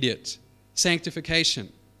 immediate. Sanctification,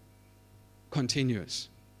 continuous.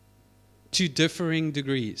 To differing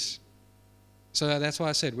degrees. So that's why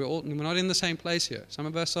I said we're not in the same place here. Some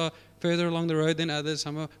of us are further along the road than others.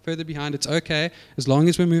 Some are further behind. It's okay. As long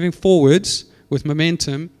as we're moving forwards with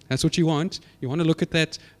momentum, that's what you want. You want to look at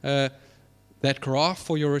that graph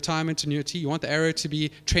for your retirement annuity. You want the arrow to be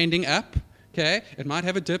trending up. Okay? It might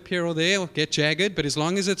have a dip here or there or get jagged, but as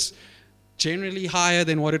long as it's generally higher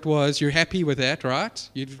than what it was, you're happy with that, right?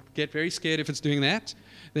 You'd get very scared if it's doing that.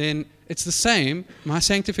 Then it's the same. My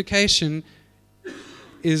sanctification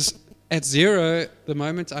is at zero the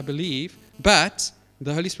moment I believe, but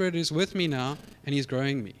the Holy Spirit is with me now, and he's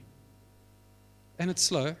growing me. And it's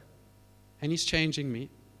slow, and he's changing me,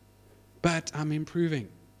 but I'm improving.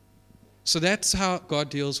 So that's how God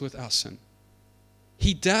deals with our sin.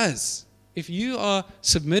 He does. If you are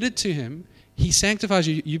submitted to him, he sanctifies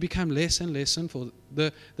you. You become less and less sinful.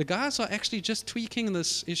 The guys are actually just tweaking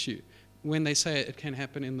this issue when they say it can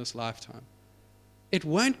happen in this lifetime. It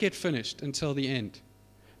won't get finished until the end.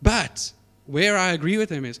 But where I agree with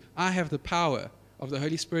him is I have the power of the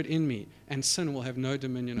Holy Spirit in me, and sin will have no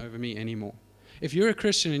dominion over me anymore. If you're a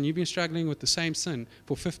Christian and you've been struggling with the same sin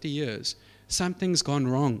for 50 years, something's gone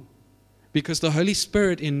wrong. Because the Holy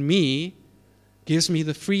Spirit in me gives me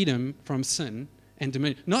the freedom from sin and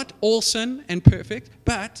dominion. Not all sin and perfect,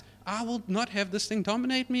 but I will not have this thing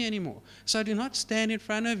dominate me anymore. So do not stand in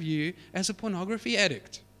front of you as a pornography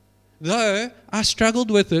addict. Though I struggled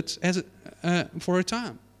with it for a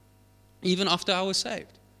time, even after I was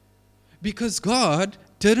saved. Because God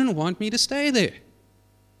didn't want me to stay there.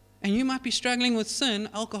 And you might be struggling with sin,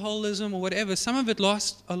 alcoholism, or whatever. Some of it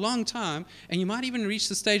lasts a long time, and you might even reach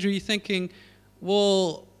the stage where you're thinking,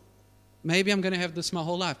 well, maybe I'm going to have this my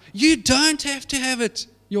whole life. You don't have to have it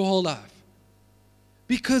your whole life.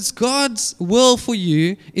 Because God's will for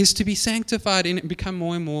you is to be sanctified and become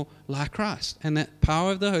more and more like Christ. And that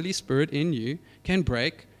power of the Holy Spirit in you can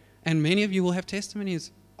break. And many of you will have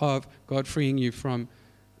testimonies of God freeing you from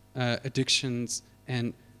addictions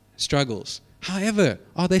and struggles. However,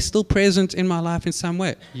 are they still present in my life in some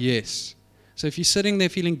way? Yes. So if you're sitting there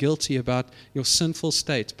feeling guilty about your sinful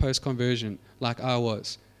state post-conversion, like I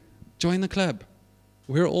was, join the club.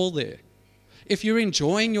 We're all there. If you're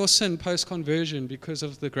enjoying your sin post-conversion because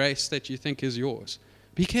of the grace that you think is yours,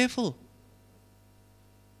 be careful.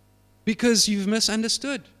 Because you've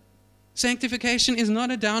misunderstood. Sanctification is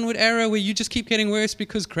not a downward arrow where you just keep getting worse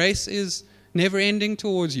because grace is never ending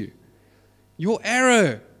towards you. Your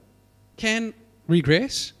arrow can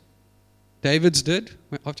regress. David's did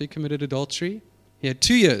after he committed adultery. He had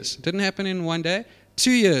 2 years. It didn't happen in one day.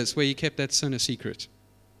 2 years where he kept that sin a secret.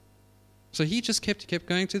 So he just kept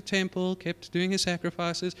going to the temple, kept doing his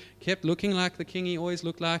sacrifices, kept looking like the king he always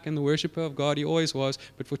looked like and the worshiper of God he always was.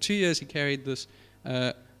 But for 2 years he carried this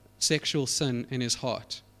sexual sin in his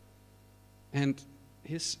heart. And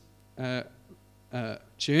his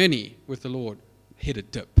journey with the Lord hit a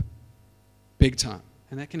dip. Big time.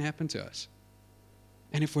 And that can happen to us.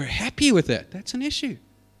 And if we're happy with that, that's an issue.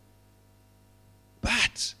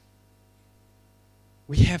 But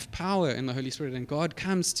we have power in the Holy Spirit, and God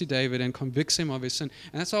comes to David and convicts him of his sin.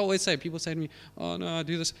 And that's what I always say. People say to me, oh, no, I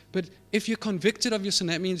do this. But if you're convicted of your sin,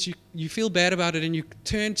 that means you feel bad about it, and you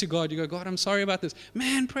turn to God. You go, God, I'm sorry about this.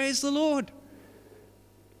 Man, praise the Lord.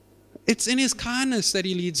 It's in his kindness that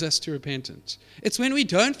he leads us to repentance. It's when we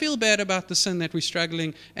don't feel bad about the sin that we're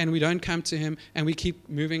struggling, and we don't come to him, and we keep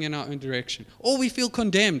moving in our own direction. Or we feel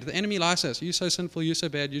condemned. The enemy lies to us. You're so sinful, you're so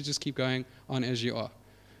bad, you just keep going on as you are.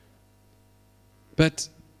 But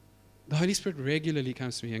the Holy Spirit regularly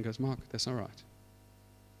comes to me and goes, Mark, that's not right.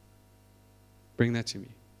 Bring that to me.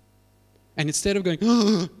 And instead of going,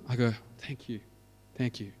 oh, I go, thank you.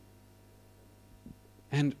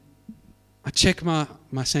 And I check my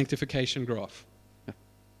sanctification graph. I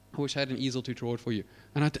wish I had an easel to draw it for you.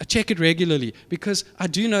 And I check it regularly because I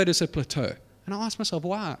do notice a plateau. And I ask myself,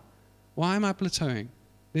 why? Why am I plateauing?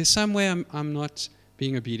 There's some way I'm not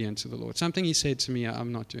being obedient to the Lord. Something he said to me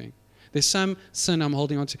I'm not doing. There's some sin I'm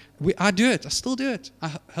holding on to. I do it. I still do it.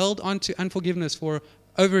 I held on to unforgiveness for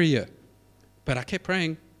over a year. But I kept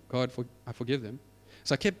praying, God, I forgive them.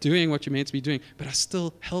 So I kept doing what you're meant to be doing, but I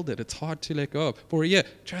still held it. It's hard to let go of. For a year,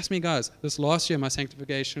 trust me, guys, this last year, my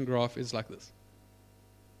sanctification graph is like this.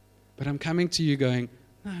 But I'm coming to you going,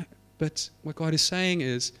 no, but what God is saying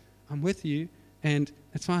is, I'm with you, and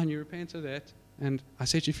it's fine. You repent of that, and I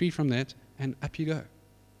set you free from that, and up you go.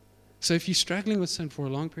 So if you're struggling with sin for a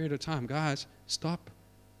long period of time, guys, stop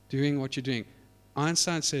doing what you're doing.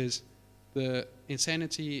 Einstein says the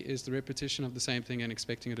insanity is the repetition of the same thing and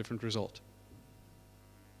expecting a different result.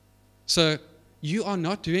 So you are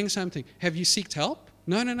not doing something. Have you sought help?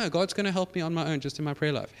 No. God's going to help me on my own, just in my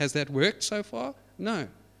prayer life. Has that worked so far? No.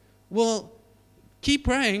 Well, keep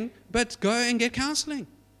praying, but go and get counseling.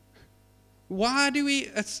 Why do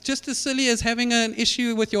it's just as silly as having an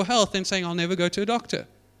issue with your health and saying, I'll never go to a doctor.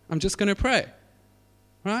 I'm just going to pray,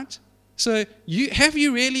 right? So have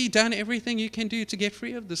you really done everything you can do to get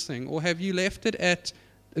free of this thing? Or have you left it at,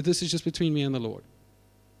 this is just between me and the Lord?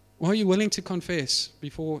 Or are you willing to confess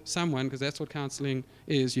before someone, because that's what counseling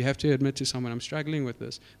is. You have to admit to someone, I'm struggling with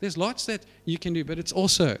this. There's lots that you can do, but it's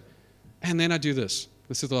also, and then I do this.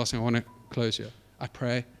 This is the last thing I want to close here. I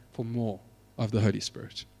pray for more of the Holy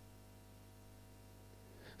Spirit.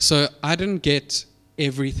 So I didn't get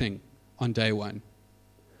everything on day one.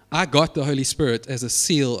 I got the Holy Spirit as a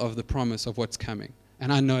seal of the promise of what's coming.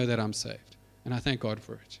 And I know that I'm saved. And I thank God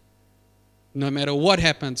for it. No matter what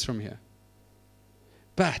happens from here.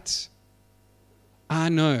 But I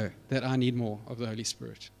know that I need more of the Holy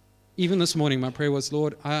Spirit. Even this morning, my prayer was,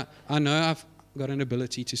 Lord, I know I've got an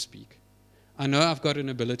ability to speak. I know I've got an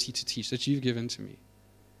ability to teach that you've given to me.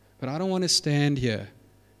 But I don't want to stand here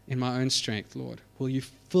in my own strength, Lord. Will you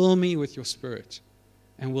fill me with your Spirit?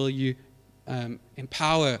 And will you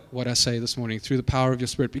empower what I say this morning through the power of your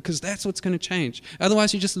Spirit, because that's what's going to change.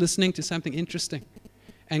 Otherwise, you're just listening to something interesting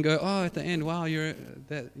and go, oh, at the end, wow, you're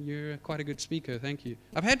quite a good speaker, thank you.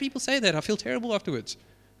 I've had people say that. I feel terrible afterwards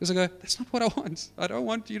because I go, that's not what I want. I don't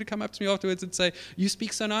want you to come up to me afterwards and say, you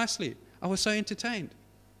speak so nicely. I was so entertained.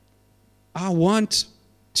 I want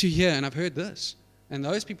to hear, and I've heard this, and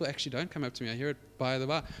those people actually don't come up to me. I hear it by the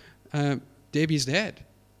bar. Debbie's dad,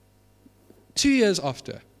 2 years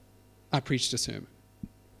after I preached a sermon.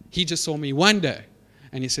 He just saw me one day,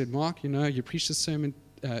 and he said, Mark, you preached a sermon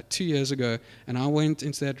 2 years ago, and I went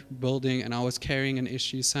into that building, and I was carrying an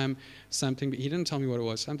issue, something, but he didn't tell me what it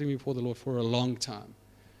was, something before the Lord for a long time.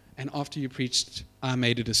 And after you preached, I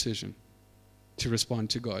made a decision to respond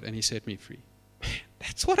to God, and he set me free. Man,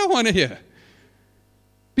 that's what I want to hear.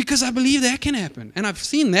 Because I believe that can happen, and I've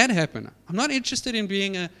seen that happen. I'm not interested in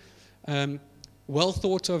being well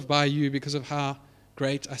thought of by you because of how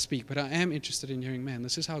great I speak, but I am interested in hearing, man,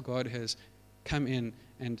 this is how God has come in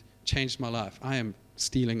and changed my life. I am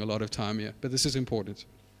stealing a lot of time here, but this is important.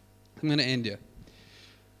 I'm going to end here.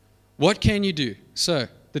 What can you do? So,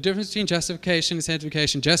 the difference between justification and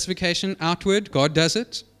sanctification. Justification, outward, God does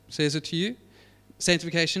it, says it to you.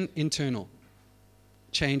 Sanctification, internal,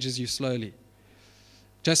 changes you slowly.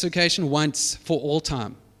 Justification, once for all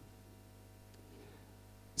time.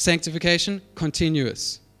 Sanctification,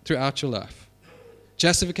 continuous throughout your life.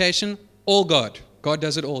 Justification, all God. God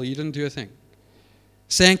does it all. You didn't do a thing.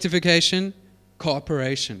 Sanctification,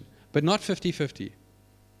 cooperation, but not 50-50.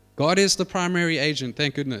 God is the primary agent,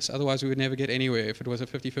 thank goodness. Otherwise, we would never get anywhere. If it was a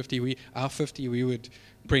 50-50, we would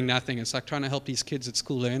bring nothing. It's like trying to help these kids at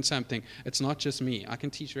school learn something. It's not just me. I can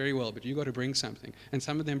teach very well, but you got to bring something. And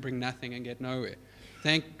some of them bring nothing and get nowhere.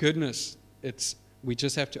 Thank goodness. We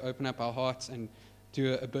just have to open up our hearts and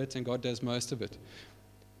do a bit, and God does most of it.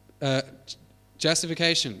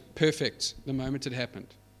 Justification, perfect the moment it happened.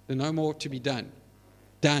 There's no more to be done.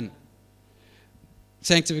 Done.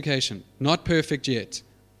 Sanctification. Not perfect yet.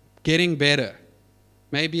 Getting better.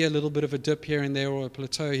 Maybe a little bit of a dip here and there or a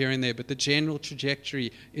plateau here and there, but the general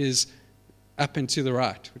trajectory is up and to the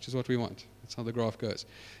right, which is what we want. That's how the graph goes.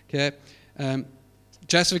 Okay.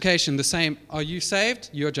 Justification, the same. Are you saved?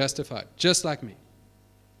 You're justified, just like me.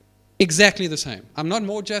 Exactly the same. I'm not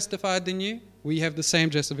more justified than you. We have the same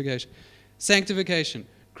justification. Sanctification,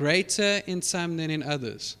 greater in some than in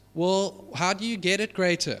others. Well, how do you get it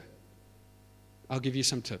greater? I'll give you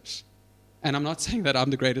some tips. And I'm not saying that I'm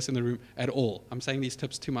the greatest in the room at all. I'm saying these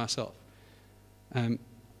tips to myself.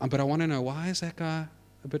 But I want to know, why is that guy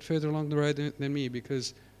a bit further along the road than me?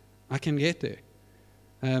 Because I can get there.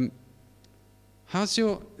 I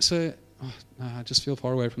just feel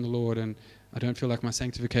far away from the Lord, and I don't feel like my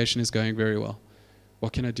sanctification is going very well.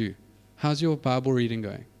 What can I do? How's your Bible reading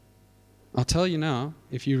going? I'll tell you now,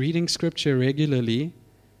 if you're reading Scripture regularly,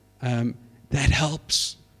 that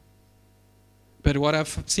helps. But what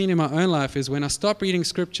I've seen in my own life is when I stop reading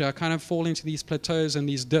Scripture, I kind of fall into these plateaus and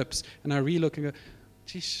these dips, and I re-look and go,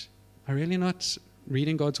 geez, I'm really not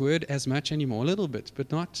reading God's Word as much anymore. A little bit,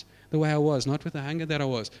 but not the way I was, not with the hunger that I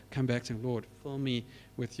was. Come back to Lord, fill me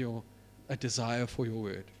with a desire for your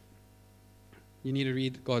Word. You need to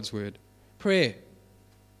read God's Word. Prayer.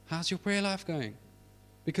 How's your prayer life going?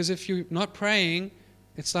 Because if you're not praying,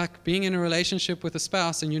 it's like being in a relationship with a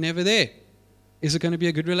spouse and you're never there. Is it going to be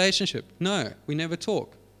a good relationship? No, we never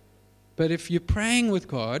talk. But if you're praying with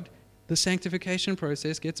God, the sanctification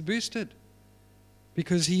process gets boosted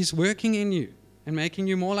because He's working in you and making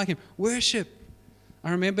you more like Him. Worship. I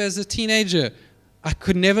remember as a teenager, I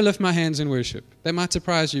could never lift my hands in worship. That might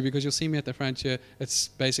surprise you because you'll see me at the front here. It's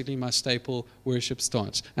basically my staple worship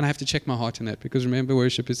stance. And I have to check my heart in that because remember,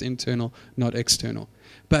 worship is internal, not external.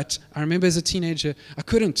 But I remember as a teenager, I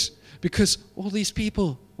couldn't because all these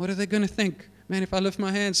people, what are they going to think? Man, if I lift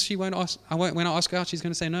my hands, when I ask her out, she's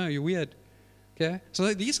going to say, no, you're weird. Okay?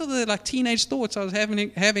 So these are the teenage thoughts I was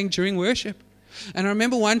having during worship. And I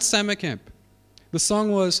remember one summer camp. The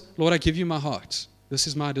song was, Lord, I give you my heart. This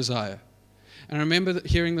is my desire. And I remember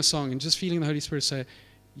hearing the song and just feeling the Holy Spirit say,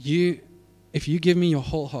 if you give me your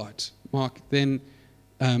whole heart, Mark, then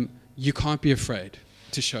you can't be afraid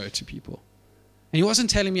to show it to people. And He wasn't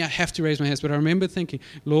telling me I have to raise my hands, but I remember thinking,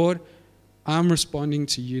 Lord, I'm responding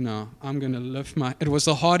to you now. I'm going to lift it was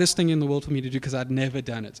the hardest thing in the world for me to do because I'd never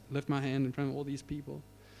done it. Lift my hand in front of all these people.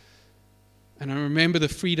 And I remember the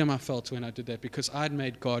freedom I felt when I did that because I'd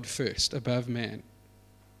made God first above man.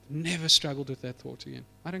 Never struggled with that thought again.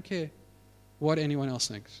 I don't care what anyone else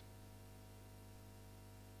thinks.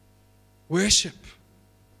 Worship.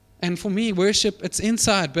 And for me, worship, it's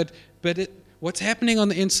inside, but what's happening on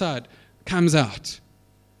the inside comes out.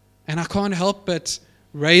 And I can't help but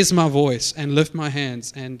raise my voice and lift my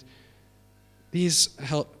hands, and these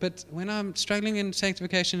help. But when I'm struggling in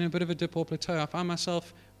sanctification in a bit of a dip or plateau, I find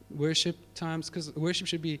myself worship times, because worship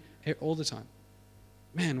should be all the time.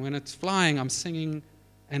 Man, when it's flying, I'm singing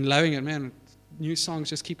and loving it. Man, new songs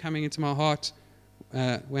just keep coming into my heart.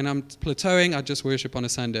 When I'm plateauing, I just worship on a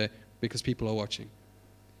Sunday because people are watching.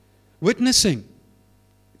 Witnessing.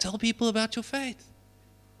 Tell people about your faith.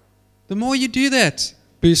 The more you do that,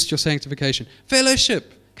 boost your sanctification.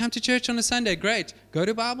 Fellowship. Come to church on a Sunday. Great. Go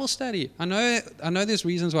to Bible study. I know there's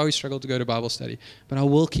reasons why we struggle to go to Bible study, but I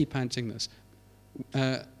will keep hunting this.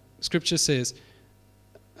 Scripture says,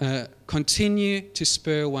 continue to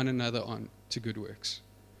spur one another on to good works.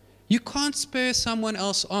 You can't spur someone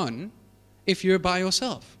else on if you're by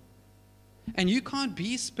yourself. And you can't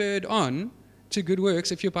be spurred on to good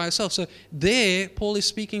works if you're by yourself. So there, Paul is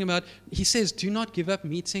speaking about, he says, do not give up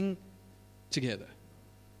meeting together.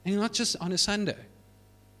 And not just on a Sunday.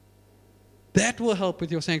 That will help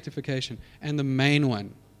with your sanctification. And the main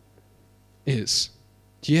one is,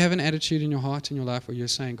 do you have an attitude in your heart, in your life, where you're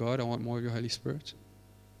saying, God, I want more of your Holy Spirit?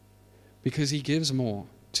 Because He gives more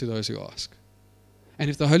to those who ask. And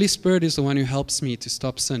if the Holy Spirit is the one who helps me to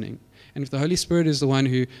stop sinning, and if the Holy Spirit is the one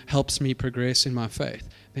who helps me progress in my faith,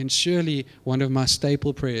 then surely one of my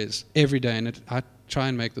staple prayers every day, and I try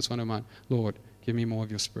and make this one of mine, Lord, give me more of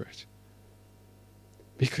your Spirit.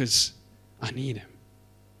 Because I need Him.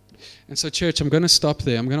 And so, church, I'm going to stop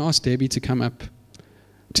there. I'm going to ask Debbie to come up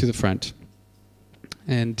to the front.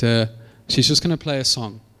 And she's just going to play a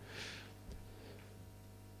song.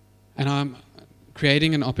 And I'm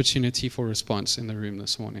creating an opportunity for response in the room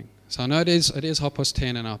this morning. So I know it is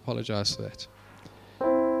 10:30, and I apologize for that.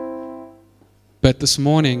 But this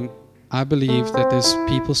morning, I believe that there's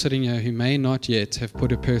people sitting here who may not yet have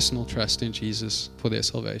put a personal trust in Jesus for their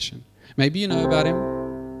salvation. Maybe you know about Him.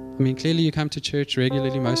 I mean, clearly you come to church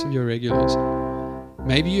regularly. Most of you are regulars.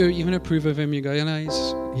 Maybe you even approve of him. You go,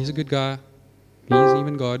 he's a good guy. He's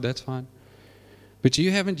even God. That's fine. But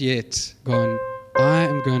you haven't yet gone, I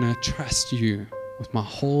am going to trust you with my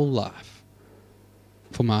whole life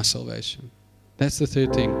for my salvation. That's the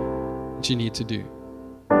third thing that you need to do.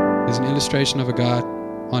 There's an illustration of a guy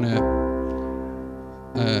on a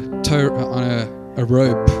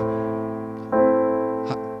rope.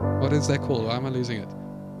 What is that called? Why am I losing it?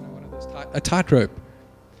 One of those a tightrope.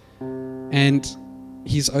 And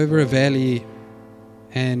he's over a valley,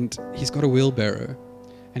 and he's got a wheelbarrow,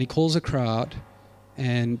 and he calls a crowd,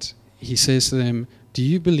 and he says to them, do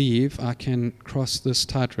you believe I can cross this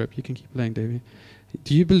tightrope? You can keep playing, Davey.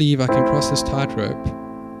 Do you believe I can cross this tightrope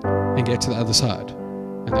and get to the other side?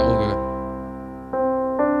 And they all go,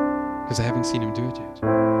 because they haven't seen him do it yet.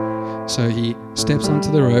 So he steps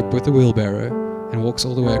onto the rope with the wheelbarrow and walks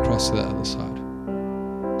all the way across to the other side.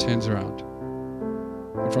 Turns around.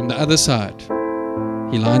 And from the other side,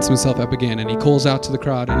 he lines himself up again and he calls out to the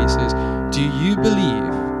crowd and he says, do you believe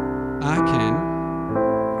I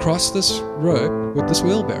can cross this rope with this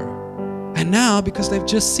wheelbarrow? And now, because they've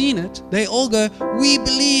just seen it, they all go, we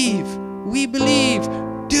believe,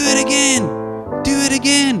 do it again, do it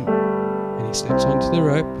again. And he steps onto the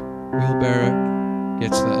rope, wheelbarrow,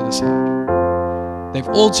 gets to the other side. They've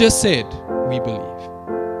all just said, we believe.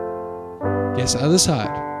 Gets to the other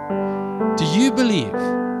side. Do you believe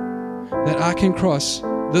that I can cross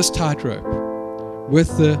this tightrope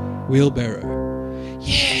with the wheelbarrow?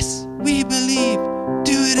 Yes, we believe.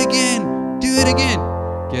 Do it again. Do it again.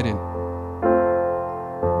 Get in.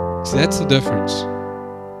 So that's the difference.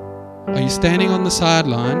 Are you standing on the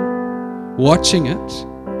sideline, watching it,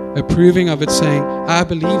 approving of it, saying, I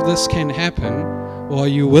believe this can happen? Or are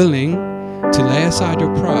you willing to lay aside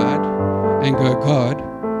your pride and go, God,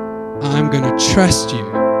 I'm going to trust you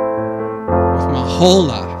with my whole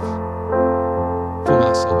life for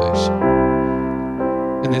my salvation?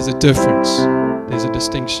 And there's a difference. There's a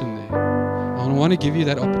distinction there. I want to give you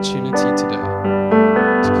that opportunity today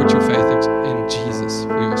to put your faith in Jesus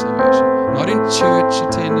for your salvation. Not in church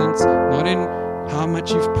attendance, not in how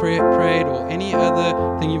much you've prayed or any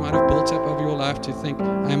other thing you might have built up over your life to think,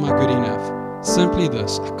 am I good enough? Simply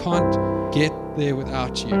this, I can't get there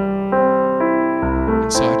without you.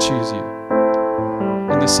 And so I choose you.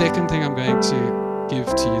 And the second thing I'm going to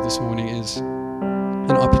give to you this morning is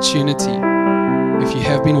an opportunity. If you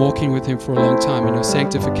have been walking with him for a long time and your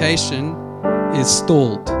sanctification is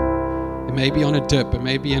stalled, it may be on a dip, it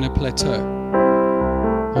may be in a plateau,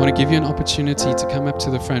 I want to give you an opportunity to come up to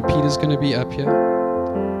the front. Peter's going to be up here.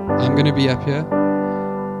 I'm going to be up here.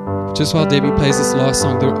 Just while Debbie plays this last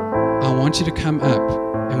song, I want you to come up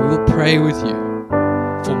and we will pray with you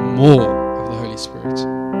for more of the Holy Spirit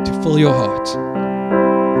to fill your heart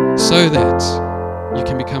so that you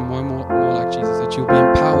can become more and more like Jesus, that you'll be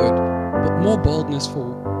empowered, but more boldness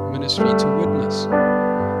for ministry, to witness,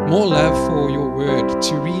 more love for your word,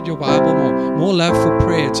 to read your Bible more love for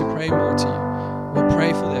prayer, to pray more to you. We'll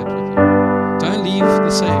pray for that with you. Don't leave the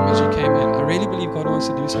same as you came in. I really believe God wants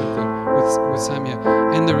to do something with Sam here.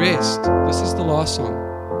 And the rest, this is the last song.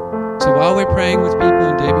 So while we're praying with people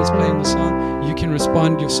and Debbie's playing the song, you can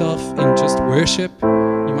respond yourself in just worship.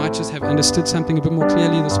 You might just have understood something a bit more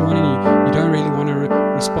clearly this morning. You don't really want to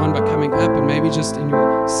respond by coming up, and maybe just in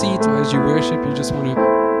your seat or as you worship, you just want to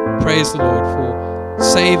praise the Lord for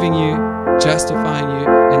saving you, justifying you,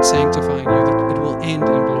 and sanctifying you, that it will end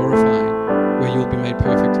in glorifying, where you'll be made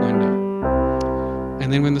perfect one day.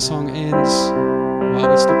 And then when the song ends, while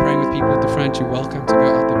we're still praying with people at the front, you're welcome to go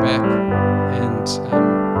out the back and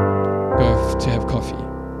go to have coffee.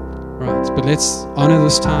 Right, but let's honor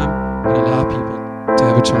this time and allow people to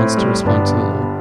have a chance to respond to the Lord.